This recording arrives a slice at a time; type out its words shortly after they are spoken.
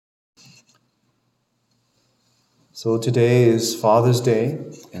So today is Father's Day,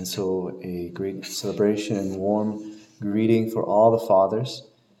 and so a great celebration and warm greeting for all the fathers.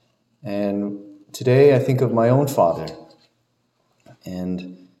 And today I think of my own father.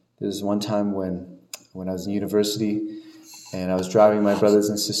 And there was one time when I was in university and I was driving my brothers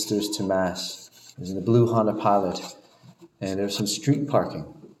and sisters to Mass. I was in a blue Honda Pilot, and there was some street parking.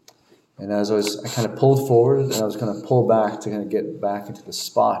 And I kind of pulled forward, and I was going to pull back to kind of get back into the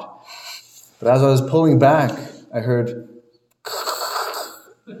spot. But as I was pulling back, I heard,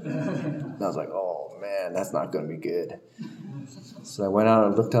 and I was like, oh man, that's not going to be good. So I went out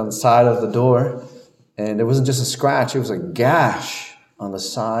and looked on the side of the door, and it wasn't just a scratch, it was a gash on the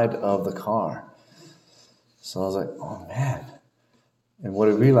side of the car. So I was like, oh man. And what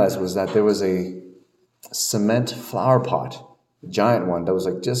I realized was that there was a cement flower pot, a giant one, that was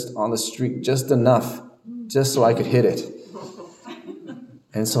like just on the street, just enough, just so I could hit it.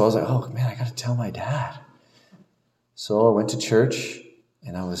 And so I was like, oh man, I got to tell my dad. So I went to church,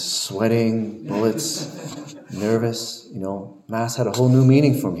 and I was sweating bullets, nervous. Mass had a whole new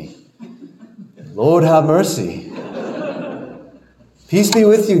meaning for me. Lord have mercy. Peace be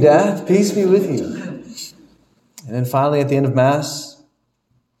with you, Dad. Peace be with you. And then finally, at the end of Mass,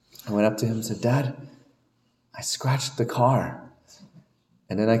 I went up to him and said, Dad, I scratched the car.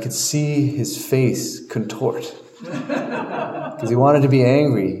 And then I could see his face contort. Because he wanted to be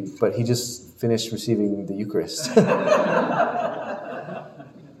angry, but he just finished receiving the Eucharist.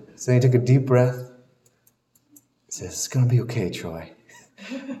 So he took a deep breath. He says, it's going to be okay, Troy.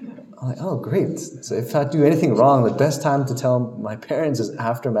 I'm like, oh, great. So if I do anything wrong, the best time to tell my parents is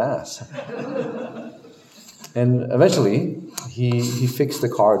after Mass. And eventually, he fixed the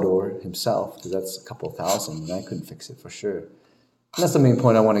car door himself, because that's a couple thousand, and I couldn't fix it for sure. And that's the main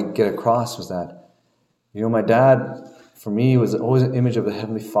point I want to get across, was that, my dad, for me, was always an image of the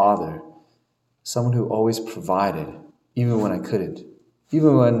Heavenly Father, someone who always provided, even when I couldn't,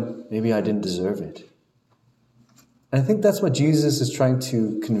 even when maybe I didn't deserve it. And I think that's what Jesus is trying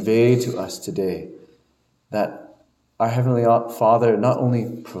to convey to us today, that our Heavenly Father not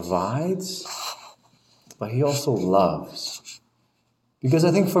only provides, but He also loves. Because I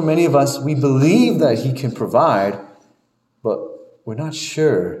think for many of us, we believe that He can provide, but we're not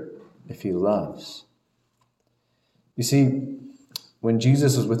sure if He loves. You see, when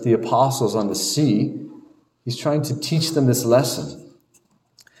Jesus was with the apostles on the sea, He's trying to teach them this lesson.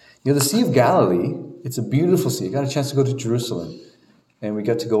 The Sea of Galilee, it's a beautiful sea. I got a chance to go to Jerusalem, and we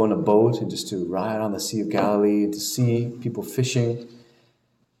got to go on a boat and just to ride on the Sea of Galilee and to see people fishing.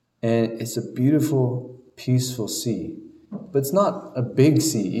 And it's a beautiful, peaceful sea. But it's not a big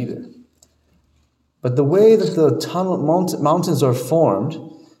sea either. But the way that the mountains are formed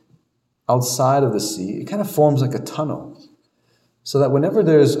outside of the sea, it kind of forms like a tunnel. So that whenever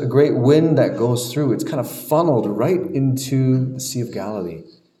there's a great wind that goes through, it's kind of funneled right into the Sea of Galilee.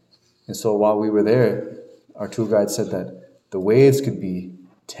 And so while we were there, our tour guide said that the waves could be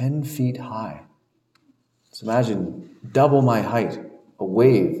 10 feet high. So imagine double my height, a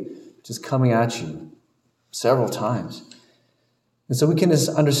wave just coming at you several times. And so we can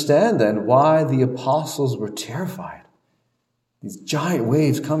understand then why the apostles were terrified. These giant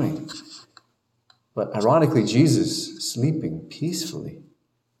waves coming. But ironically, Jesus sleeping peacefully.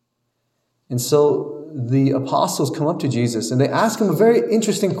 And so the apostles come up to Jesus and they ask Him a very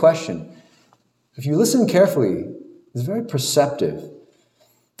interesting question. If you listen carefully, it's very perceptive.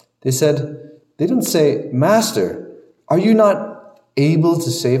 They didn't say, Master, are you not able to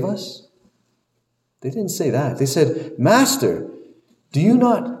save us? They didn't say that. They said, Master, do you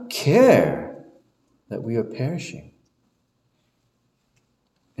not care that we are perishing?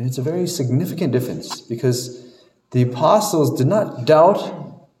 And it's a very significant difference, because the apostles did not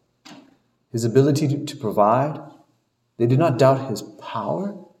doubt His ability to provide. They did not doubt His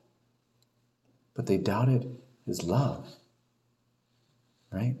power, but they doubted His love.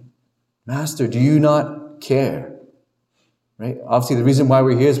 Right? Master, do you not care? Right? Obviously, the reason why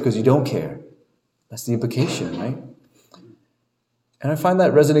we're here is because you don't care. That's the implication, right? And I find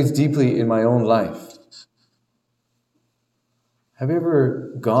that resonates deeply in my own life. Have you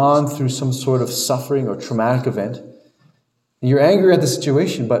ever gone through some sort of suffering or traumatic event? And you're angry at the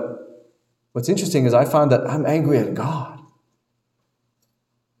situation, but what's interesting is I found that I'm angry at God.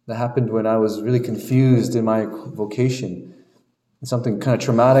 That happened when I was really confused in my vocation. And something kind of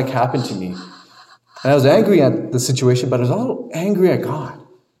traumatic happened to me. And I was angry at the situation, but I was also angry at God.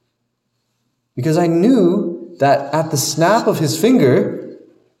 Because I knew that at the snap of His finger,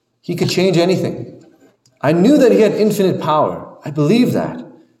 He could change anything. I knew that He had infinite power. I believed that.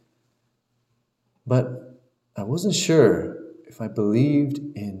 But I wasn't sure if I believed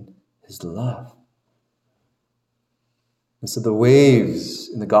in His love. And so the waves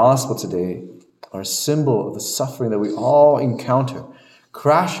in the gospel today are a symbol of the suffering that we all encounter,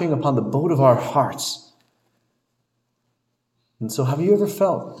 crashing upon the boat of our hearts. And so have you ever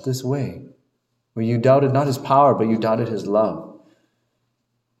felt this way, where you doubted not his power, but you doubted his love?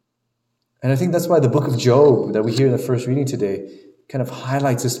 And I think that's why the book of Job that we hear in the first reading today kind of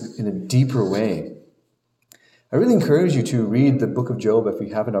highlights this in a deeper way. I really encourage you to read the book of Job if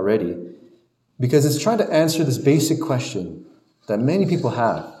you haven't already, because it's trying to answer this basic question that many people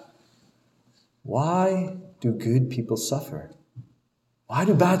have. Why do good people suffer? Why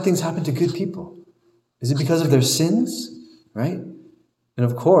do bad things happen to good people? Is it because of their sins? Right? And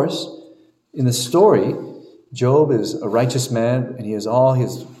of course, in the story, Job is a righteous man and he has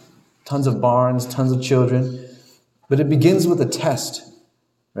tons of barns, tons of children. But it begins with a test,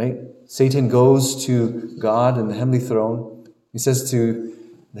 right? Satan goes to God in the heavenly throne. He says to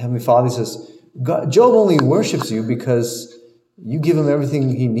the Heavenly Father, he says, Job only worships you because you give him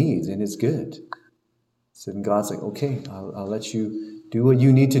everything he needs and it's good. So then God's like, okay, I'll let you do what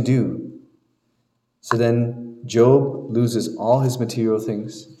you need to do. So then Job loses all his material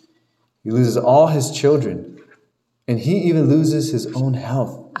things. He loses all his children. And he even loses his own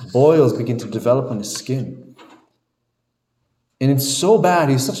health. Boils begin to develop on his skin. And it's so bad,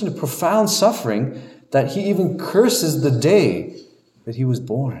 he's such a profound suffering that he even curses the day that he was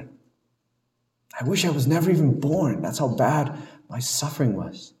born. I wish I was never even born. That's how bad my suffering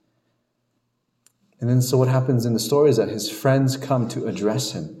was. And then so what happens in the story is that his friends come to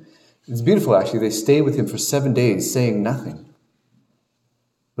address him. It's beautiful, actually. They stay with him for 7 days, saying nothing.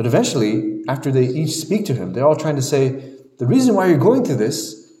 But eventually, after they each speak to him, they're all trying to say, the reason why you're going through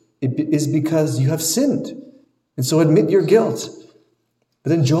this is because you have sinned. And so admit your guilt. But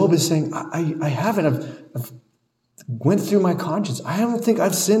then Job is saying, I haven't. I've went through my conscience. I don't think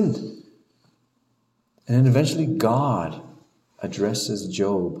I've sinned. And then eventually God addresses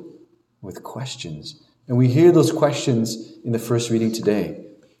Job with questions. And we hear those questions in the first reading today.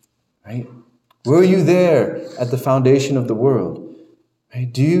 Right? Were you there at the foundation of the world?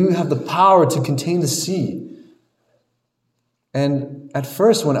 Right? Do you have the power to contain the sea? And at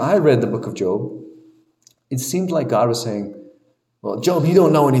first, when I read the book of Job, it seemed like God was saying, well, Job, you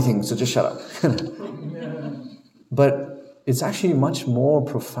don't know anything, so just shut up. But it's actually much more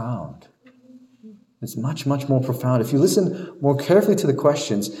profound. It's much, much more profound. If you listen more carefully to the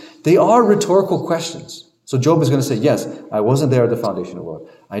questions, they are rhetorical questions. So Job is going to say, yes, I wasn't there at the foundation of the world.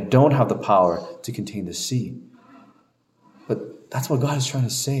 I don't have the power to contain the sea. But that's what God is trying to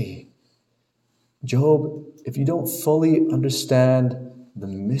say. Job, if you don't fully understand the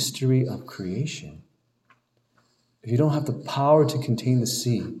mystery of creation, if you don't have the power to contain the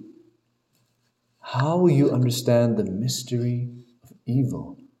sea, how will you understand the mystery of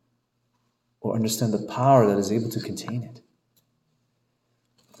evil or understand the power that is able to contain it?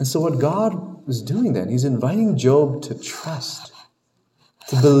 And so what God was doing then, he's inviting Job to trust,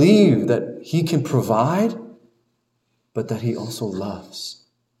 to believe that he can provide, but that he also loves.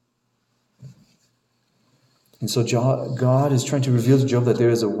 And so God is trying to reveal to Job that there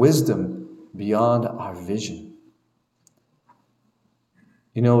is a wisdom beyond our vision.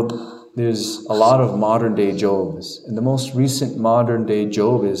 You know, there's a lot of modern day Jobs. And the most recent modern day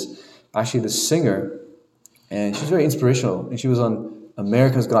Job is actually the singer. And she's very inspirational. And she was on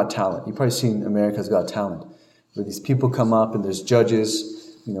America's Got Talent. You've probably seen America's Got Talent, where these people come up and there's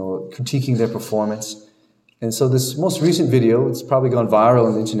judges, critiquing their performance. And so this most recent video, it's probably gone viral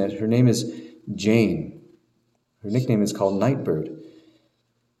on the internet. Her name is Jane. Her nickname is called Nightbird.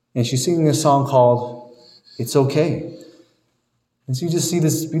 And she's singing a song called It's Okay. And so you just see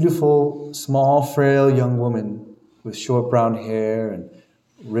this beautiful, small, frail young woman with short brown hair and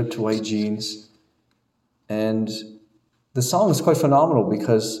ripped white jeans. And the song is quite phenomenal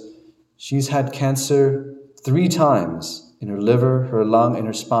because she's had cancer 3 times in her liver, her lung, and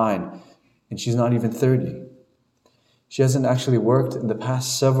her spine. And she's not even 30. She hasn't actually worked in the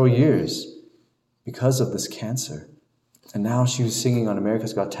past several years because of this cancer. And now she was singing on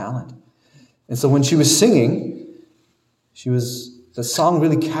America's Got Talent. And so when she was singing, the song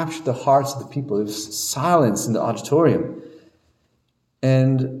really captured the hearts of the people. There was silence in the auditorium.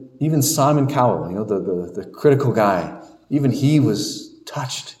 And even Simon Cowell, the critical guy, even he was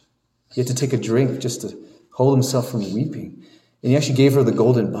touched. He had to take a drink just to hold himself from weeping. And he actually gave her the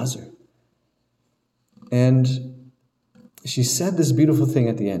golden buzzer. And she said this beautiful thing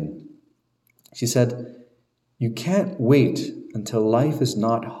at the end. She said, you can't wait until life is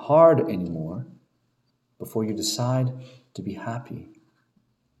not hard anymore before you decide to be happy.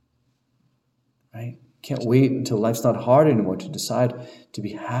 Right? Can't wait until life's not hard anymore to decide to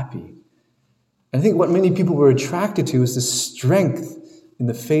be happy. And I think what many people were attracted to is the strength in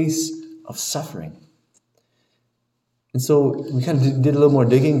the face of suffering. And so we kind of did a little more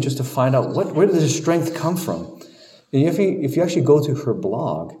digging just to find out where did the strength come from. And if you actually go to her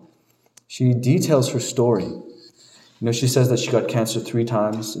blog, she details her story. She says that she got cancer 3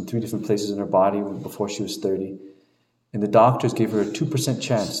 times in 3 different places in her body before she was 30. And the doctors gave her a 2%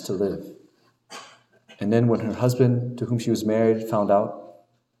 chance to live. And then when her husband, to whom she was married, found out,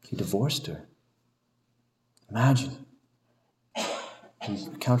 he divorced her. Imagine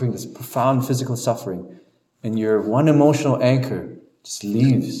encountering this profound physical suffering, and your one emotional anchor just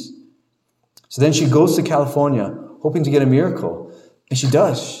leaves. So then she goes to California, hoping to get a miracle. And she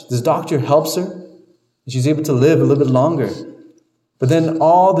does. This doctor helps her, and she's able to live a little bit longer. But then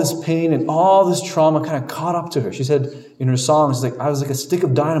all this pain and all this trauma kind of caught up to her. She said in her song, she's like, I was like a stick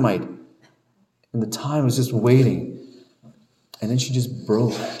of dynamite. And the time was just waiting. And then she just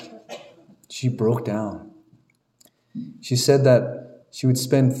broke. She broke down. She said that she would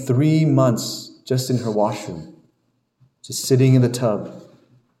spend 3 months just in her washroom, just sitting in the tub,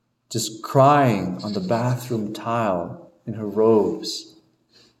 just crying on the bathroom tile in her robes.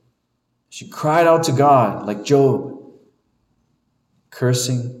 She cried out to God like Job,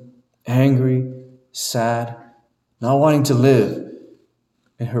 cursing, angry, sad, not wanting to live.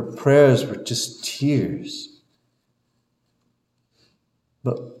 And her prayers were just tears.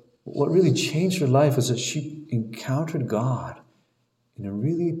 But what really changed her life was that she encountered God in a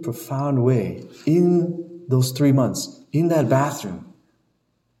really profound way in those 3 months, in that bathroom.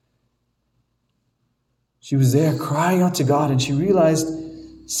 She was there crying out to God, and she realized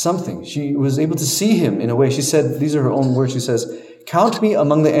something. She was able to see him in a way. She said, these are her own words. She says, count me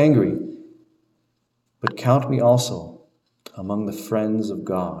among the angry, but count me also among the friends of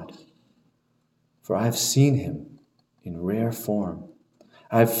God. For I have seen him in rare form.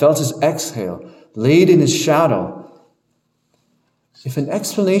 I have felt his exhale, laid in his shadow. If an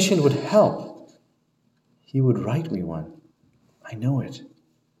explanation would help, he would write me one. I know it.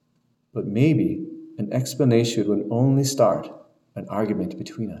 But maybe an explanation would only start an argument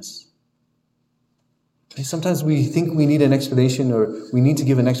between us. Sometimes we think we need an explanation, or we need to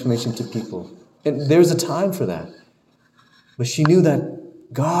give an explanation to people. And there's a time for that. But she knew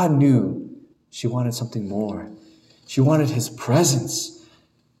that God knew she wanted something more. She wanted his presence.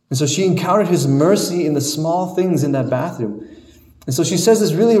 And so she encountered his mercy in the small things in that bathroom. And so she says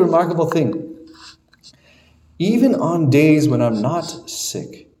this really remarkable thing. Even on days when I'm not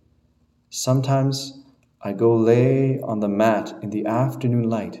sick, sometimes I go lay on the mat in the afternoon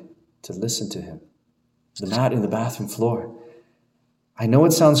light to listen to him. The mat in the bathroom floor. I know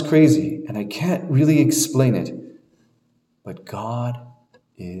it sounds crazy, and I can't really explain it, but God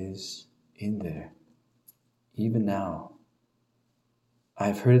is in there, even now.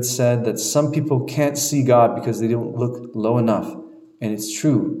 I've heard it said that some people can't see God because they don't look low enough, and it's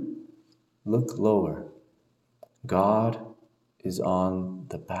true. Look lower. God is on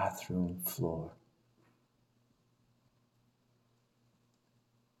the bathroom floor.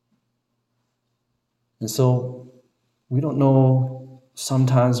 And so we don't know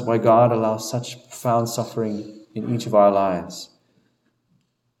sometimes why God allows such profound suffering in each of our lives.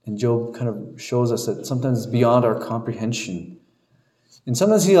 And Job kind of shows us that sometimes it's beyond our comprehension. And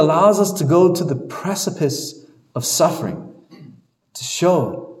sometimes he allows us to go to the precipice of suffering to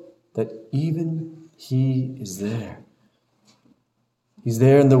show that even he is there. He's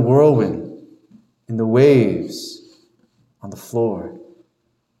there in the whirlwind, in the waves, on the floor.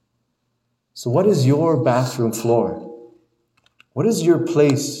 So what is your bathroom floor? What is your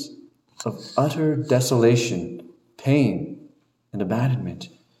place of utter desolation, pain, and abandonment?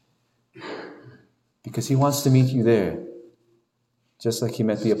 Because he wants to meet you there, just like he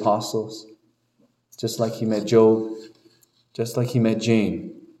met the apostles, just like he met Job, just like he met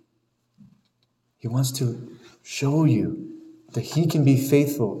Jane. He wants to show you that he can be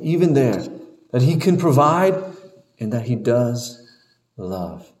faithful even there, that he can provide, and that he does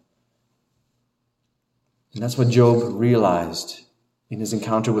love. And that's what Job realized in his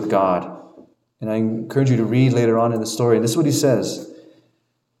encounter with God. And I encourage you to read later on in the story. And this is what he says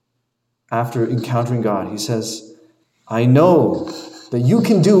after encountering God. He says, I know that you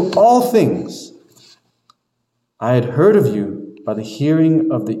can do all things. I had heard of you by the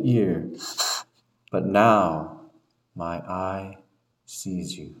hearing of the ear, but now my eye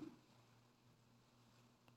sees you.